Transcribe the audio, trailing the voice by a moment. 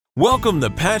Welcome to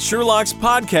Pat Sherlock's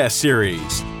podcast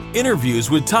series, interviews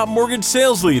with top mortgage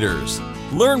sales leaders.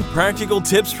 Learn practical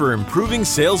tips for improving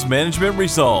sales management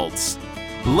results.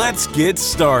 Let's get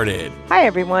started. Hi,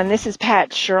 everyone. This is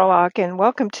Pat Sherlock, and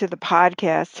welcome to the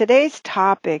podcast. Today's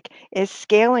topic is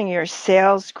scaling your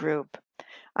sales group.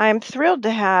 I'm thrilled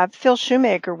to have Phil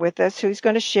Shoemaker with us, who's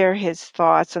going to share his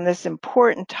thoughts on this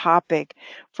important topic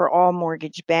for all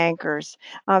mortgage bankers.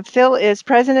 Phil is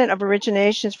president of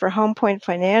originations for Home Point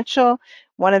Financial,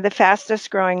 one of the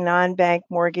fastest growing non-bank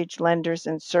mortgage lenders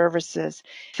and services.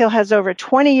 Phil has over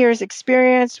 20 years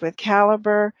experience with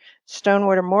Caliber,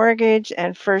 Stonewater Mortgage,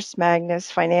 and First Magnus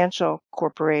Financial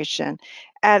Corporation.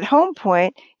 At Home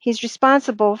Point, he's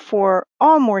responsible for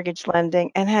all mortgage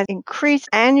lending and has increased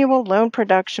annual loan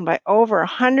production by over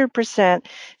 100%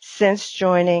 since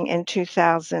joining in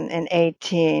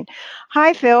 2018.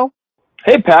 Hi, Phil.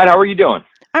 Hey, Pat, how are you doing?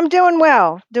 I'm doing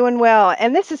well.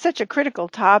 And this is such a critical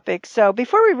topic. So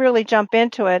before we really jump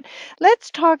into it,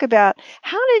 let's talk about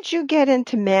how did you get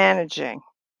into managing?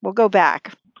 We'll go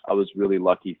back. I was really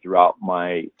lucky throughout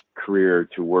my career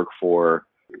to work for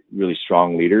really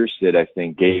strong leaders that I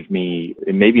think gave me,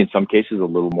 and maybe in some cases, a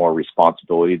little more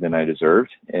responsibility than I deserved.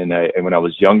 And when I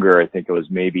was younger, I think I was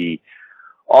maybe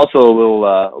also a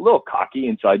little cocky,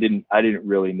 and so I didn't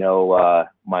really know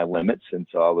my limits, and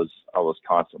so I was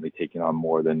constantly taking on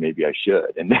more than maybe I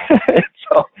should. And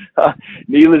so,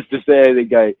 needless to say, I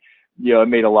think I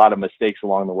made a lot of mistakes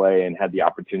along the way and had the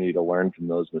opportunity to learn from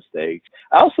those mistakes.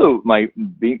 I also,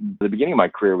 the beginning of my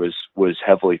career was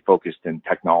heavily focused in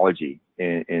technology,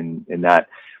 and that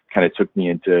kind of took me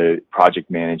into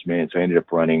project management. So I ended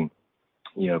up running,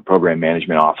 program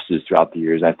management offices throughout the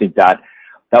years. I think that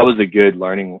was a good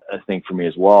learning thing for me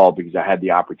as well, because I had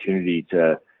the opportunity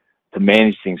to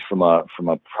manage things from a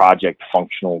project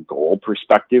functional goal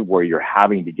perspective, where you're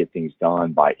having to get things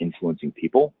done by influencing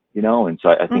people, and so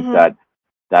I think that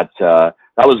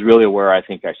was really where I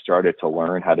think I started to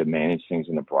learn how to manage things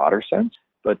in a broader sense.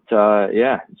 But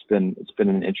it's been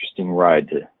an interesting ride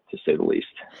to say the least.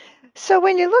 So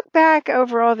when you look back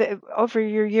over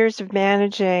your years of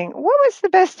managing, what was the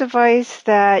best advice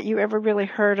that you ever really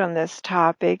heard on this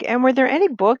topic? And were there any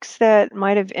books that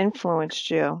might have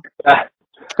influenced you?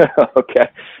 Okay.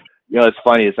 It's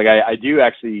funny. It's like I do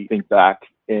actually think back,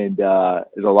 and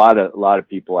there's a lot of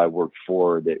people I worked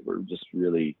for that were just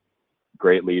really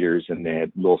great leaders, and they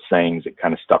had little sayings that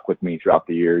kind of stuck with me throughout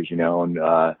the years, and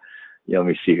let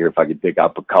me see here if I could dig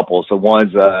up a couple. So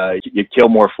one's you kill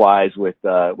more flies with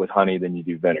honey than you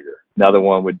do vinegar. Another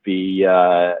one would be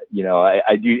I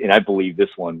do, and I believe this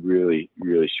one really,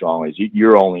 really strongly, is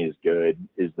you're only as good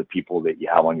as the people that you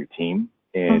have on your team,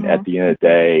 and at the end of the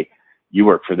day, you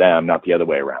work for them, not the other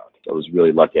way around. So I was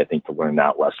really lucky, I think, to learn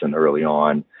that lesson early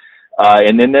on.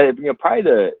 And then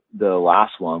probably the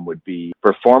last one would be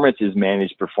performance is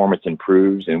managed, performance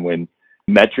improves, and when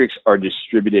metrics are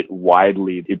distributed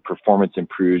widely, the performance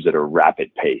improves at a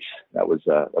rapid pace. That was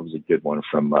a good one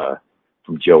from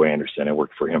Joe Anderson. I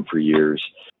worked for him for years.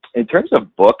 In terms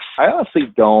of books, I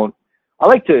honestly don't. I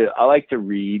like to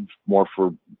read more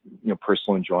for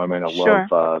personal enjoyment. I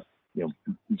love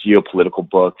geopolitical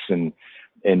books, and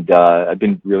I've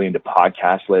been really into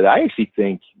podcasts lately. I actually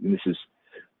think, and this is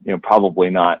probably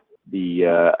not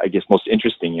the I guess most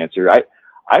interesting answer.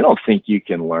 I don't think you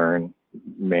can learn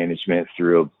management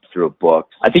through a book.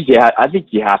 I think you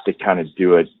have to kind of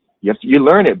do it. You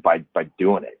learn it by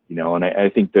doing it, and I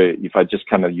think that if I just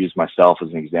kind of use myself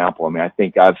as an example, I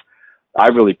think I've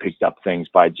really picked up things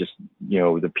by just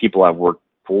the people I've worked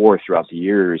for throughout the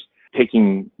years,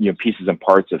 taking pieces and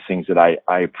parts of things that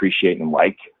I appreciate and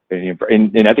like,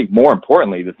 and I think more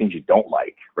importantly, the things you don't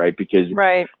like, right? Because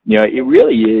it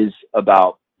really is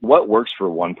about what works for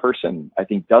one person, I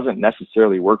think, doesn't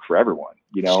necessarily work for everyone,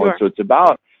 And so it's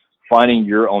about finding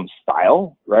your own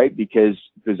style, right? Because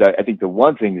I think the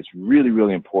one thing that's really,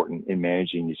 really important in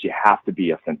managing is you have to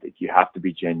be authentic. You have to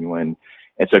be genuine.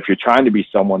 And so if you're trying to be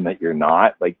someone that you're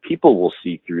not, people will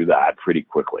see through that pretty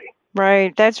quickly.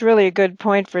 Right. That's really a good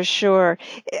point for sure.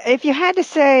 If you had to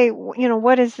say,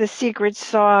 what is the secret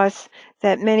sauce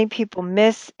that many people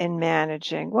miss in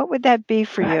managing, what would that be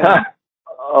for you? I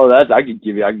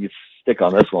could stick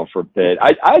on this one for a bit.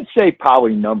 I'd say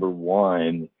probably number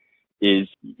one is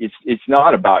it's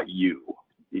not about you.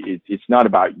 It's not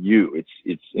about you.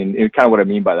 And kind of what I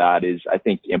mean by that is I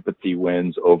think empathy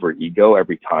wins over ego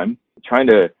every time. Trying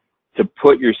to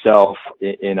put yourself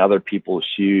in other people's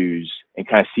shoes and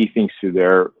kind of see things through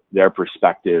their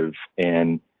perspective,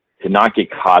 and to not get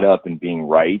caught up in being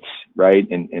right,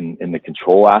 in the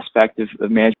control aspect of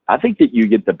management. I think that you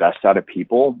get the best out of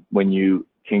people when you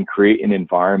can create an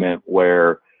environment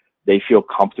where they feel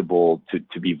comfortable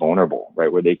to be vulnerable,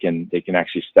 right? Where they can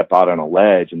actually step out on a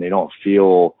ledge and they don't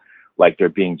feel like they're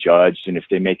being judged. And if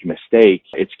they make a mistake,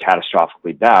 it's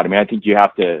catastrophically bad. I mean, I think you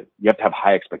have to have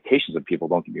high expectations of people.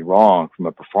 Don't get me wrong from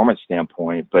a performance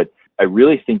standpoint, but I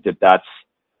really think that's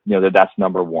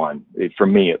number one for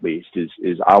me, at least,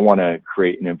 is I want to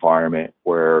create an environment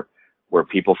where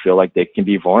people feel like they can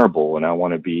be vulnerable, and I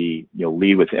want to be,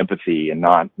 lead with empathy and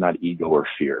not ego or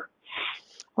fear.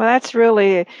 Well, that's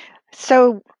really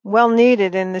so well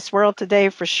needed in this world today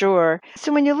for sure.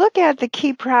 So when you look at the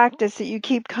key practice that you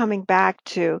keep coming back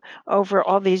to over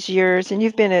all these years, and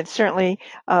you've been at certainly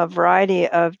a variety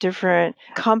of different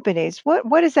companies,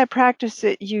 what is that practice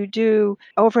that you do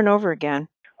over and over again?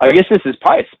 I guess this is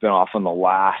probably a spinoff on the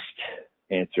last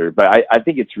answer, but I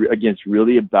think it's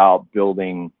really about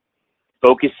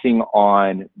focusing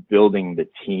on building the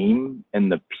team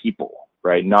and the people,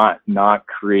 right? Not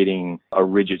creating a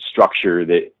rigid structure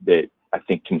that I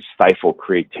think can stifle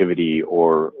creativity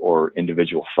or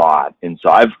individual thought. And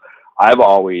so I've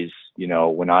always,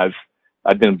 when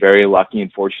I've been very lucky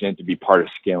and fortunate to be part of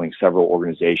scaling several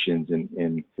organizations,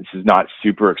 and this is not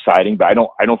super exciting, but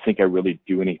I don't think I really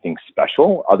do anything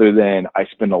special other than I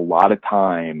spend a lot of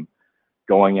time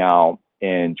going out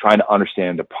and trying to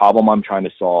understand the problem I'm trying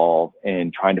to solve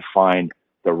and trying to find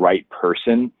the right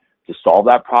person to solve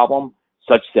that problem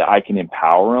such that I can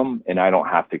empower them and I don't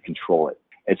have to control it.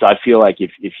 And so I feel like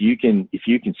if you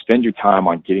can spend your time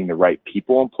on getting the right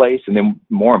people in place, and then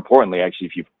more importantly,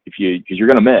 actually, because you're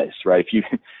going to miss, right?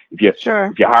 If you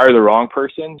hire the wrong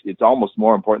person, it's almost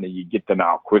more important that you get them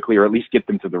out quickly, or at least get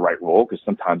them to the right role, because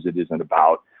sometimes it isn't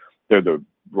about they're the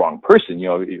wrong person,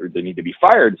 or they need to be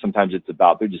fired. Sometimes it's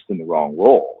about they're just in the wrong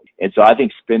role. And so I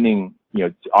think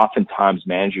oftentimes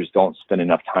managers don't spend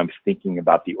enough time thinking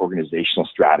about the organizational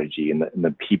strategy and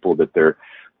the people that they're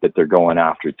going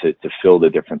after to fill the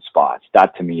different spots.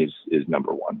 That to me is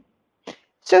number one.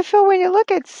 So Phil, when you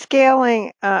look at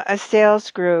scaling a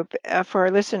sales group for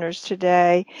our listeners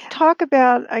today, talk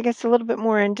about, I guess, a little bit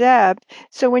more in depth.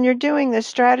 So when you're doing the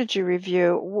strategy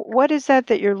review, what is that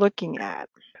you're looking at?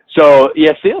 So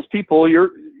yeah, salespeople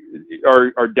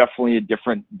are definitely a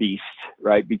different beast,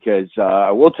 right? Because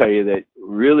I will tell you that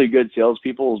really good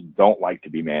salespeople don't like to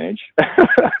be managed.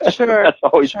 Sure. That's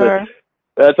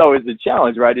always the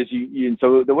challenge, right?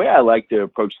 So the way I like to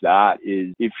approach that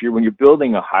is when you're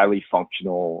building a highly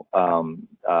functional,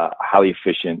 highly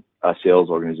efficient sales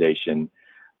organization,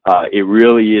 it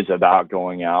really is about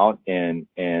going out and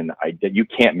you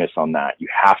can't miss on that. You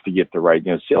have to get the right,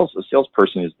 a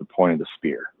salesperson is the point of the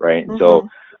spear, right? And so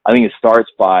I think it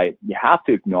starts by, you have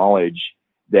to acknowledge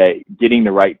that getting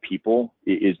the right people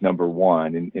is number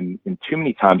one. And too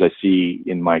many times I see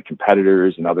in my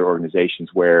competitors and other organizations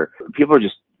where people are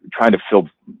just trying to fill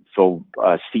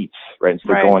seats, right?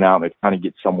 Instead of going out and they're trying to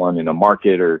get someone in a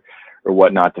market or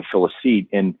whatnot to fill a seat.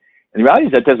 And the reality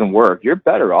is that doesn't work. You're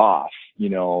better off,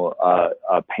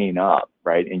 paying up,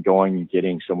 right? And going and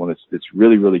getting someone that's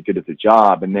really, really good at the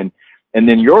job. And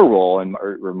then your role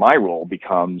or my role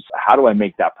becomes, how do I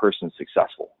make that person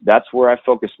successful? That's where I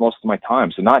focus most of my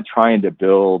time. So not trying to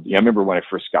build, I remember when I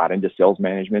first got into sales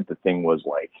management, the thing was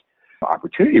like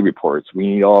opportunity reports. We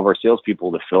need all of our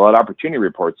salespeople to fill out opportunity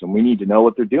reports, and we need to know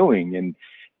what they're doing.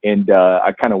 And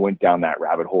I kind of went down that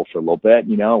rabbit hole for a little bit,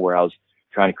 where I was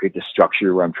trying to create this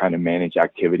structure where I'm trying to manage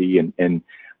activity. And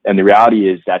the reality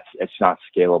is it's not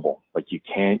scalable. Like you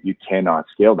cannot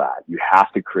scale that. You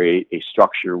have to create a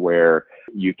structure where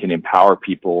you can empower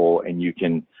people and you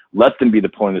can let them be the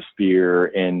point of the spear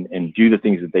and do the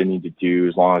things that they need to do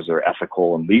as long as they're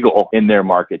ethical and legal in their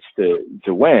markets to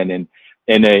win.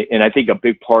 And I think a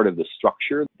big part of the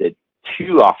structure that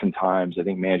too oftentimes I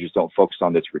think managers don't focus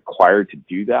on that's required to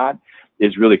do that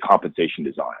is really compensation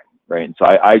design, right? And so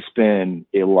I spend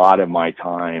a lot of my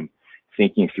time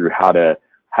thinking through how to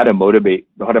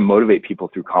motivate people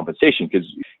through compensation. Because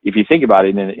if you think about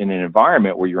it, in an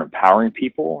environment where you're empowering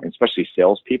people, especially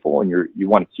salespeople, and you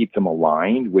want to keep them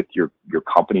aligned with your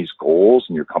company's goals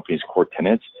and your company's core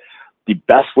tenets, the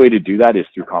best way to do that is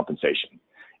through compensation.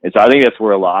 And so I think that's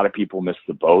where a lot of people miss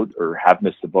the boat or have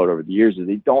missed the boat over the years, is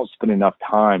they don't spend enough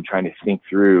time trying to think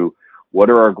through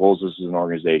what are our goals as an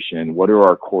organization, what are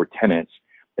our core tenets,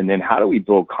 and then how do we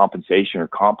build compensation or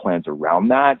comp plans around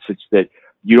that such that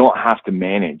you don't have to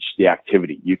manage the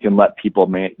activity. You can let people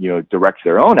direct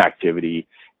their own activity,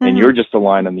 and you're just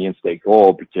aligned on the in-state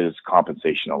goal because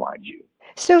compensation aligns you.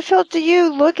 So Phil, do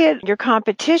you look at your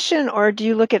competition or do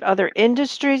you look at other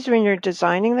industries when you're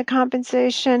designing the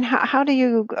compensation? How do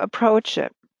you approach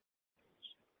it?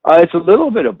 It's a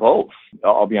little bit of both.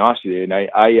 I'll be honest with you. And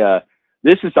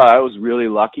I was really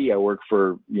lucky. I worked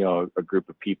for, a group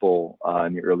of people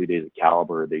in the early days of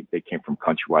Caliber. They came from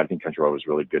Countrywide. I think Countrywide was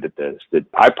really good at this. That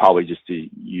I probably just to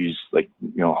use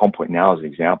Home Point now as an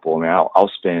example. I mean,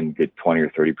 I'll spend good 20 or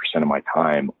 30% of my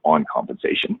time on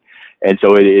compensation. And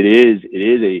so it is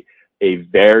a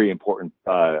very important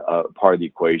part of the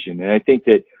equation. And I think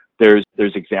that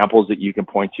there's examples that you can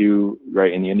point to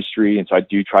right in the industry. And so I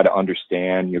do try to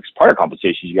understand, because part of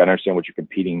compensation, you got to understand what you're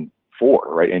competing for,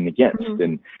 right, and against.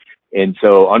 Mm-hmm. And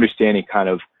so understanding kind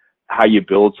of how you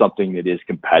build something that is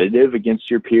competitive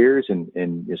against your peers, and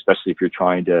especially if you're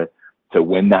trying to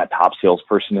win that top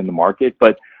salesperson in the market.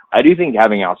 But I do think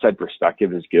having outside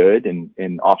perspective is good,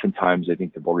 and oftentimes I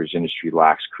think the mortgage industry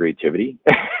lacks creativity.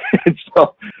 And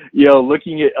so,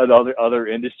 looking at other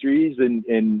industries and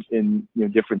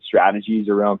different strategies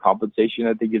around compensation,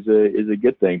 I think is a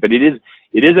good thing. But it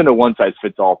isn't a one size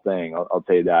fits all thing. I'll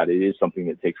tell you that. It is something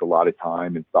that takes a lot of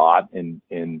time and thought, and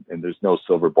there's no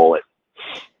silver bullet.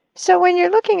 So when you're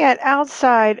looking at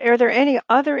outside, are there any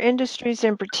other industries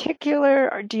in particular,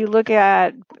 or do you look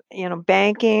at,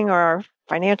 banking or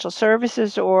financial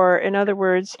services, or in other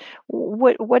words,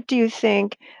 what do you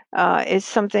think is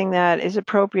something that is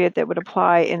appropriate that would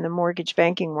apply in the mortgage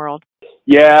banking world?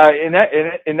 Yeah, in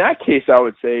that case, I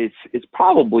would say it's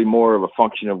probably more of a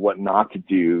function of what not to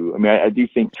do. I mean, I do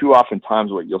think too often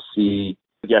times what you'll see,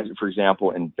 for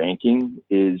example, in banking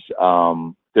is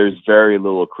there's very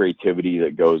little creativity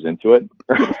that goes into it,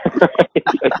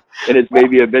 and it's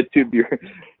maybe a bit too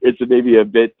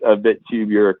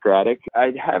bureaucratic.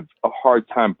 I'd have a hard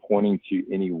time pointing to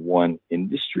any one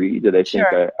industry that I think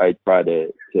I try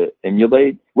to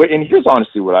emulate. And here's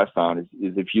honestly what I found is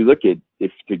if you look at,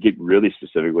 if to get really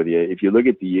specific with you, if you look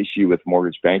at the issue with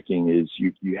mortgage banking, is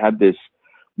you had this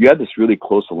really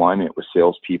close alignment with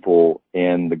salespeople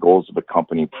and the goals of a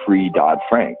company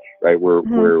pre-Dodd-Frank, right?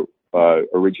 Where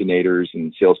originators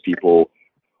and salespeople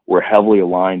were heavily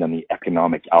aligned on the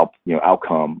economic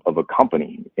outcome of a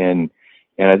company. And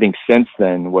I think since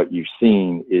then, what you've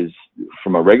seen is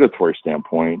from a regulatory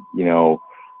standpoint,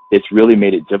 it's really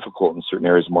made it difficult in certain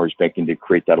areas of mortgage banking to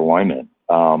create that alignment.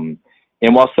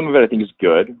 And while some of it I think is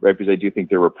good, right, because I do think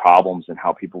there were problems in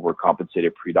how people were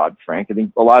compensated pre-Dodd-Frank, I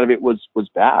think a lot of it was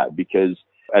bad, because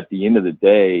at the end of the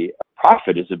day,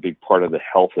 profit is a big part of the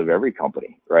health of every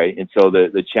company, right? And so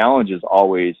the challenge is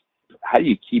always, how do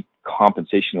you keep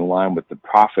compensation in line with the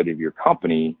profit of your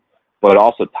company, but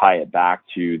also tie it back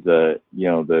to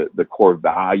the core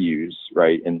values,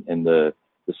 right? And the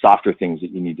softer things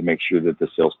that you need to make sure that the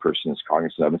salesperson is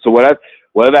cognizant of. And so what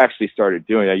I've actually started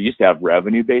doing, I used to have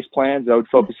revenue-based plans I would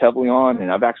focus heavily on, and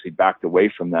I've actually backed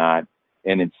away from that.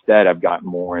 And instead I've gotten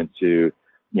more into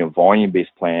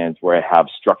volume-based plans where I have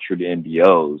structured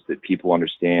MBOs that people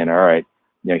understand, all right,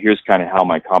 here's kind of how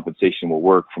my compensation will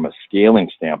work from a scaling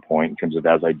standpoint in terms of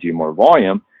as I do more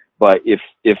volume. But if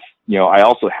I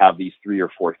also have these 3 or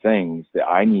 4 things that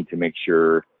I need to make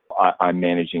sure I'm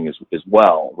managing as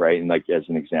well, right? And like, as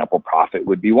an example, profit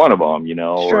would be one of them,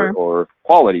 Sure. or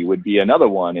quality would be another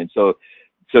one. And so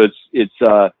I've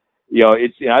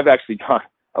actually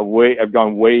I've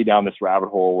gone way down this rabbit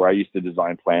hole where I used to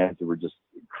design plans that were just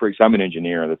crazy. I'm an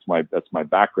engineer. That's my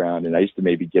background. And I used to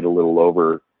maybe get a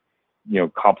little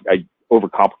I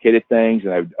overcomplicated things,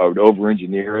 and I would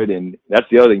over-engineer it. And that's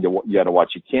the other thing that you got to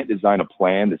watch. You can't design a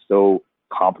plan that's so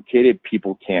complicated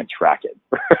people can't track it.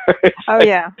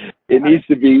 It needs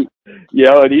to be,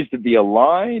 it needs to be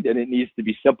aligned, and it needs to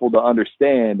be simple to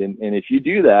understand. And if you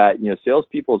do that,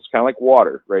 salespeople, it's kind of like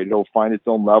water, right? It'll find its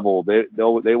own level. They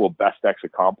will best X a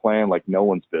comp plan like no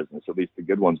one's business. At least the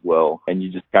good ones will. And you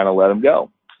just kind of let them go,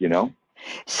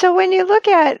 So when you look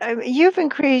at, you've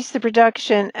increased the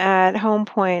production at Home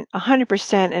Point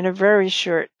 100% in a very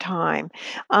short time,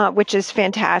 which is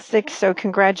fantastic. So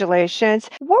congratulations.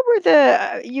 What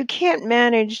were you can't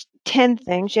manage 10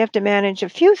 things, you have to manage a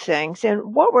few things. And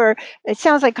it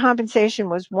sounds like compensation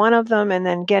was one of them, and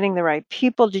then getting the right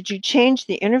people. Did you change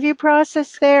the interview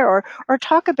process there, or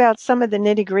talk about some of the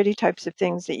nitty-gritty types of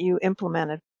things that you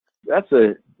implemented? That's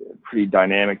a pretty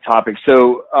dynamic topic.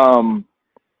 So,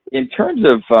 in terms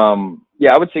of,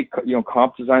 I would say,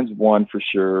 comp design's one for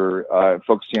sure.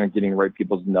 Focusing on getting the right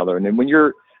people is another. And then when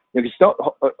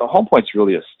Home Point's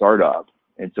really a startup.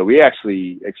 And so we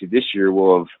actually this year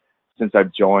since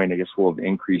I've joined, I guess we'll have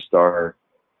increased our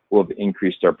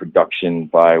production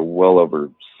by well over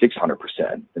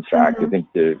 600%. In fact, I think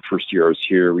the first year I was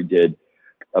here, we did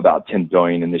about 10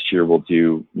 billion, and this year we'll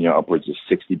do, upwards of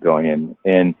 60 billion.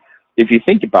 And if you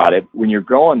think about it, when you're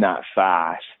growing that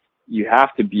fast, you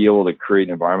have to be able to create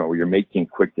an environment where you're making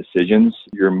quick decisions.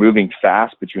 You're moving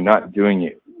fast, but you're not doing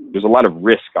it there's a lot of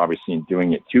risk, obviously, in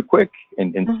doing it too quick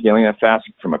and scaling that fast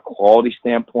from a quality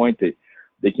standpoint that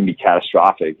they can be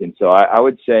catastrophic. And so I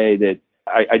would say that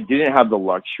I didn't have the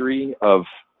luxury of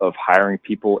hiring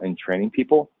people and training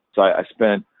people. So I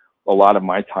spent a lot of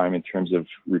my time in terms of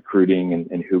recruiting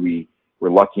and who we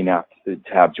were lucky enough to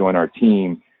have join our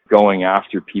team, going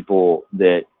after people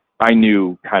that I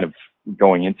knew kind of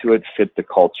going into it fit the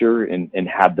culture and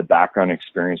had the background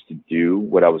experience to do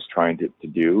what I was trying to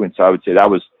do. And so I would say that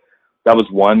was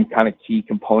one kind of key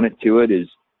component to it is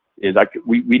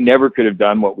we never could have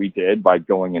done what we did by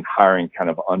going and hiring kind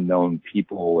of unknown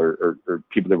people or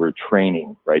people that were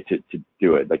training, right, to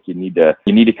do it. Like you need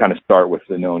to kind of start with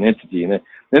the known entity. And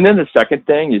then the second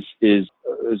thing is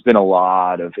there's been a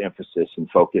lot of emphasis and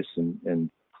focus and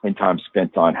time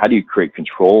spent on how do you create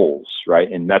controls,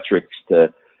 right, and metrics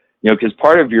to, because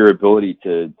part of your ability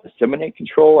to disseminate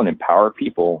control and empower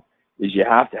people is you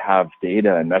have to have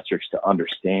data and metrics to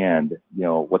understand,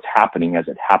 what's happening as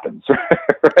it happens.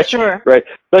 Right? Sure. Right.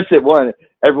 That's it. One,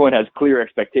 everyone has clear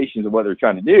expectations of what they're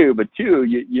trying to do, but two,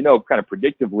 kind of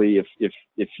predictively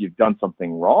if you've done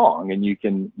something wrong, and you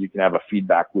can have a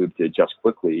feedback loop to adjust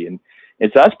quickly. And so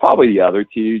that's probably the other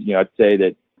two. I'd say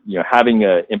that, having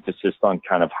an emphasis on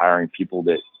kind of hiring people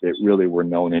that really were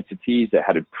known entities that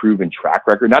had a proven track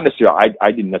record. Not necessarily,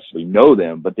 I didn't necessarily know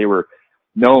them, but they were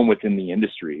known within the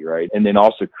industry, right? And then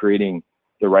also creating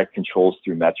the right controls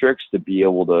through metrics to be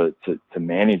able to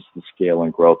manage the scale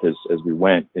and growth as we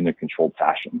went in a controlled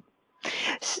fashion.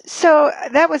 So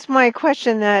that was my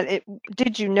question,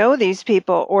 did you know these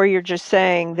people, or you're just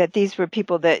saying that these were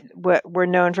people that were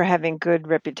known for having good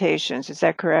reputations? Is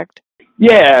that correct?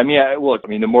 Yeah,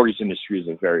 the mortgage industry is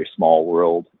a very small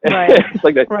world. Right. It's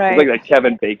like right. It's like that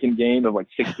Kevin Bacon game of like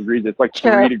 6 degrees. It's like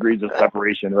 3 degrees of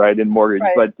separation, right, in mortgage.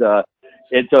 Right. But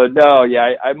and so no,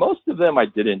 yeah, I most of them I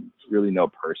didn't really know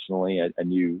personally. I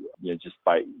knew just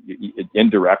by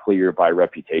indirectly or by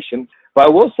reputation. But I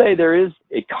will say there is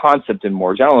a concept in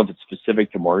mortgage. I don't know if it's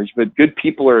specific to mortgage, but good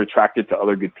people are attracted to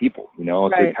other good people. So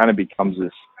it kind of becomes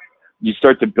this. You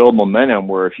start to build momentum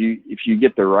where if you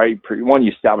get the right one,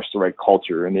 you establish the right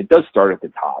culture, and it does start at the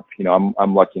top.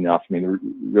 I'm lucky enough.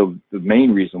 The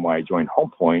main reason why I joined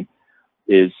HomePoint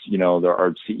is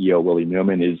our CEO Willie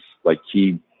Newman is like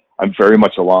I'm very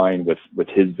much aligned with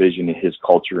his vision and his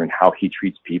culture and how he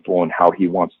treats people and how he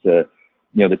wants to,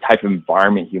 the type of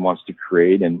environment he wants to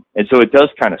create, and so it does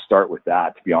kind of start with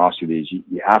that. To be honest with you,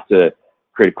 you have to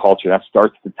create a culture that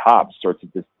starts at the top, starts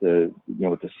at with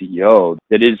the CEO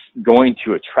that is going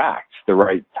to attract the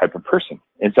right type of person.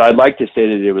 And so I'd like to say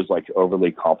that it was like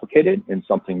overly complicated and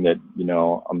something that,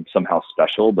 I'm somehow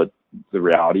special, but the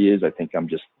reality is I think I'm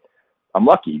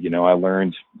lucky. I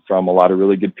learned from a lot of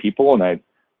really good people, and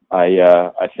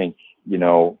I think,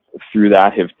 through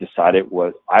that have decided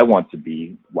what I want to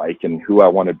be like and who I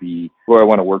want to be, who I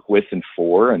want to work with and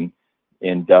for. And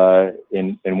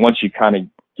once you kind of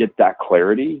get that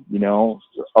clarity,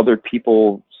 other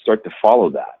people start to follow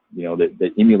that,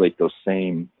 that emulate those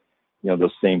same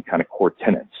kind of core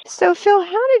tenets. So, Phil,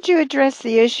 how did you address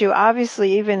the issue,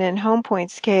 obviously, even in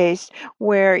HomePoint's case,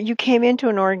 where you came into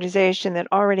an organization that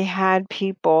already had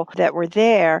people that were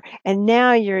there, and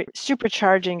now you're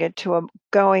supercharging it to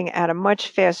going at a much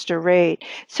faster rate?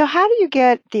 So how do you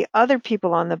get the other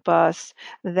people on the bus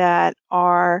that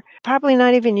are probably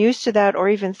not even used to that or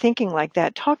even thinking like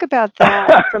that? Talk about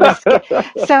that from a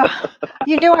So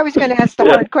you knew I was going to ask the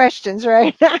hard questions,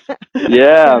 right?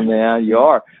 Yeah, man, you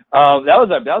are. That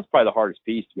was probably the hardest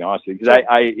piece, to be honest with you,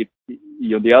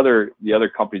 because the other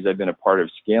companies I've been a part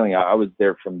of scaling, I was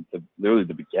there from literally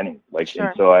the beginning, Sure.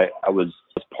 And so I was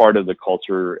part of the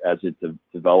culture as it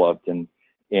developed, and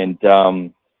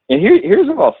here's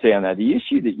what I'll say on that: the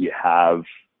issue that you have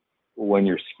when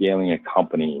you're scaling a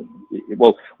company,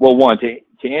 one,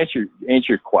 to answer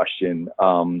your question,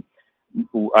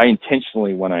 I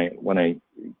intentionally when I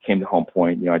came to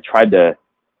HomePoint, I tried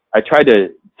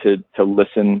to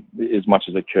listen as much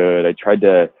as I could. I tried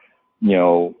to,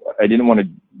 I didn't want to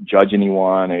judge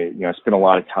anyone. I spent a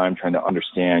lot of time trying to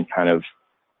understand kind of,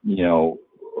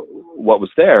 what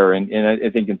was there. And I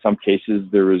think in some cases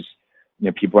there was,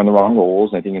 people in the wrong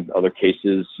roles. And I think in other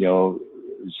cases,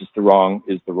 it's just the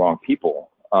wrong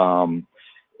people.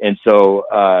 And so,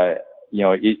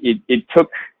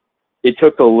 it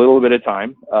took a little bit of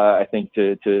time, I think,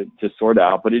 to sort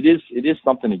out, but it is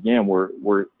something, again,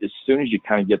 where as soon as you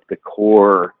kind of get the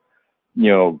core,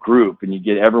 group and you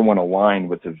get everyone aligned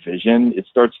with the vision, it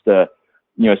starts to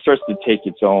take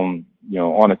its own,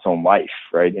 on its own life,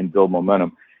 right, and build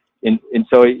momentum. And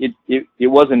so it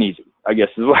wasn't easy, I guess,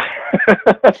 is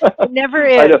It never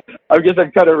I is. know. I guess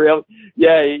I'm kind of real.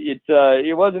 Yeah,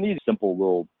 it wasn't easy. Simple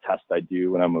little test I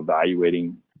do when I'm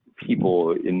evaluating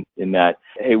people in that.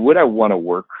 Hey, would I want to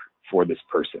work for this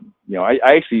person? I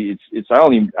actually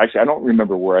I don't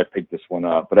remember where I picked this one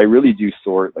up, but I really do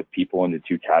sort like people into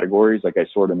two categories. Like I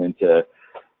sort them into,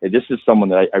 hey, this is someone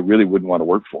that I really wouldn't want to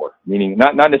work for. Meaning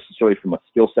not necessarily from a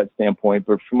skill set standpoint,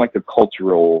 but from like a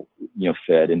cultural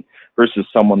fit, and versus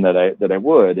someone that I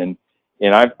would. And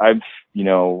I've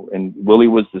and Willie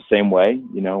was the same way.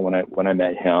 When I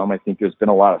met him, I think there's been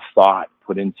a lot of thought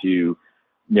put into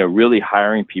really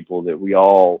hiring people that we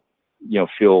all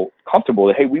feel comfortable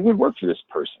that, hey, we would work for this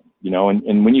person.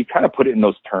 And when you kind of put it in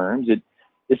those terms,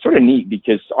 it's sort of neat,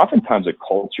 because oftentimes a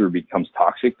culture becomes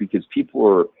toxic because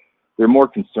they're more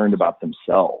concerned about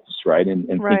themselves, right? And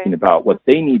Right. thinking about what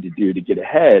they need to do to get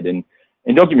ahead. And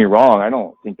don't get me wrong, I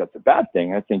don't think that's a bad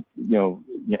thing. I think,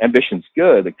 ambition's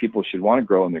good. Like, people should want to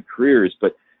grow in their careers,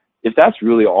 but if that's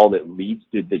really all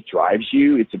that drives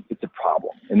you, it's a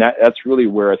problem. And that's really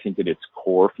where I think at its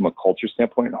core, from a culture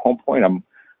standpoint and home point, I'm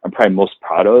probably most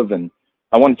proud of. And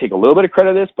I want to take a little bit of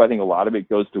credit of this, but I think a lot of it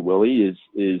goes to Willie.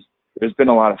 Is there's been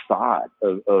a lot of thought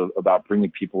about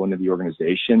bringing people into the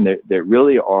organization that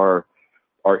really are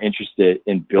interested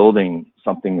in building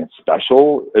something that's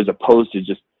special, as opposed to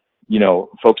just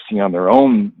focusing on their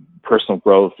own personal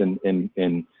growth and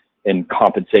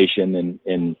compensation.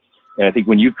 And I think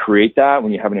when you create that,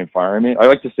 when you have an environment, I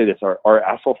like to say this, our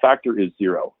asshole factor is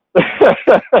zero.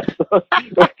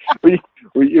 when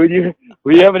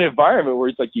you have an environment where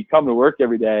it's like you come to work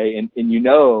every day and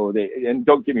and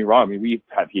don't get me wrong, I mean, we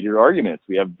have heated arguments.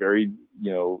 We have very,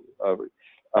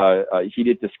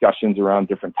 heated discussions around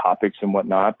different topics and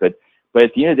whatnot. But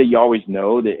at the end of the day, you always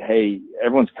know that, hey,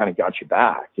 everyone's kind of got your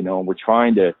back, and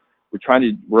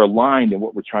we're aligned in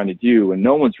what we're trying to do, and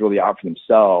no one's really out for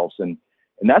themselves. And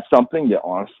that's something that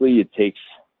honestly, it takes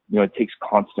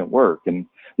constant work. And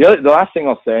the last thing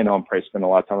I'll say, I know I'm probably spending a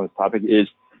lot of time on this topic, is,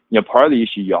 part of the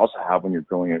issue you also have when you're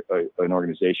growing an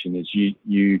organization is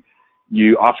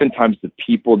you oftentimes, the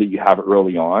people that you have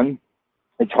early on,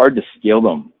 it's hard to scale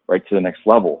them right to the next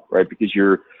level, right? Because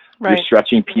you're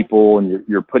stretching people, and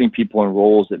you're putting people in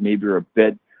roles that maybe are a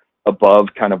bit above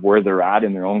kind of where they're at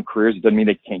in their own careers. It doesn't mean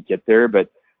they can't get there, but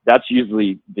that's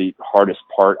usually the hardest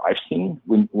part I've seen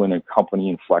when a company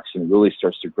inflects and really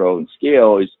starts to grow and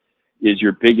scale is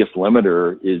your biggest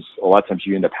limiter is a lot of times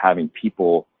you end up having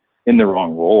people in the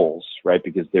wrong roles, right?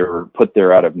 Because they're put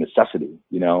there out of necessity,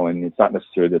 and it's not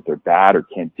necessarily that they're bad or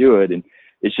can't do it. And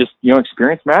it's just,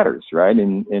 experience matters, right?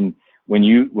 And when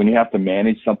you have to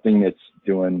manage something that's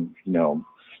doing, $60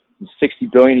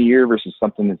 billion a year versus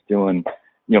something that's doing,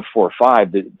 4 or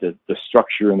 5, the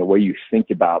structure and the way you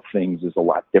think about things is a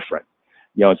lot different.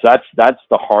 So that's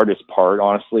the hardest part,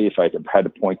 honestly. If I had to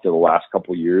point to the last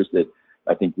couple of years that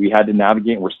I think we had to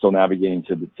navigate, and we're still navigating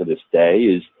to this day,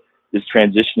 is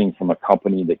transitioning from a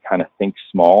company that kind of thinks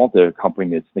small to a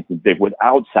company that's thinking big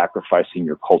without sacrificing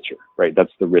your culture, right?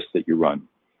 That's the risk that you run.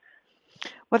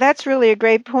 Well, that's really a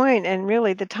great point, and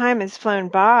really the time has flown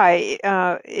by.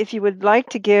 If you would like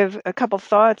to give a couple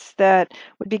thoughts that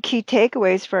would be key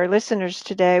takeaways for our listeners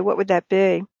today, what would that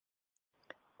be?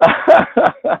 I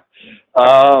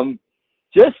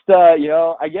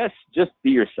guess just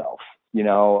be yourself.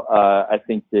 I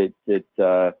think that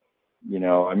I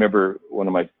remember one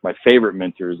of my favorite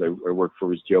mentors I worked for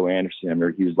was Joe Anderson. I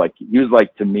remember he was like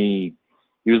to me,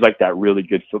 he was like that really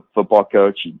good football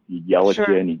coach. He'd yell at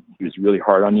you, and he was really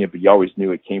hard on you, but you always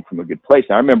knew it came from a good place.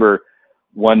 And I remember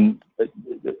one night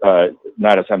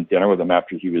I was having dinner with him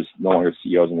after he was no longer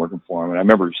CEO. I was working for him, and I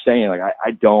remember saying, like,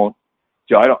 I don't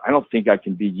think I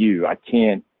can be you. I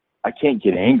can't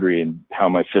get angry and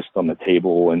pound my fist on the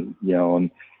table, and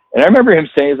I remember him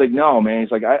saying, he's like, no, man.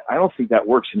 He's like, I don't think that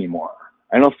works anymore.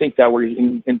 I don't think that works.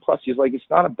 And plus, he's like, it's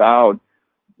not about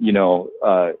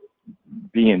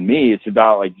being me. It's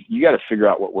about, like, you got to figure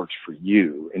out what works for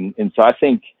you. And so I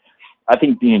think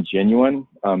being genuine,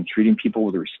 treating people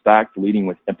with respect, leading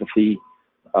with empathy,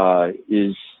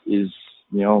 is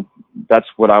that's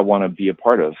what I want to be a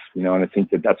part of. And I think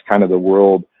that's kind of the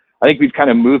world. I think we've kind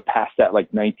of moved past that,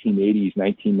 like 1980s,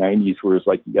 1990s, where it's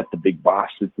like you got the big boss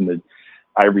that's in the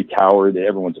ivory tower that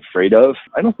everyone's afraid of.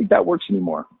 I don't think that works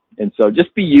anymore. And so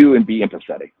just be you and be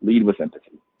empathetic. Lead with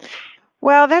empathy.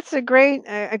 Well, that's a great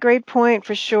point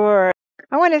for sure.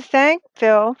 I want to thank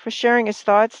Phil for sharing his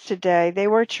thoughts today. They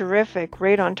were terrific,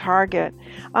 right on target.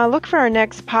 Look for our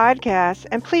next podcast,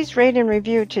 and please rate and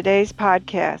review today's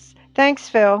podcast. Thanks,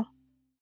 Phil.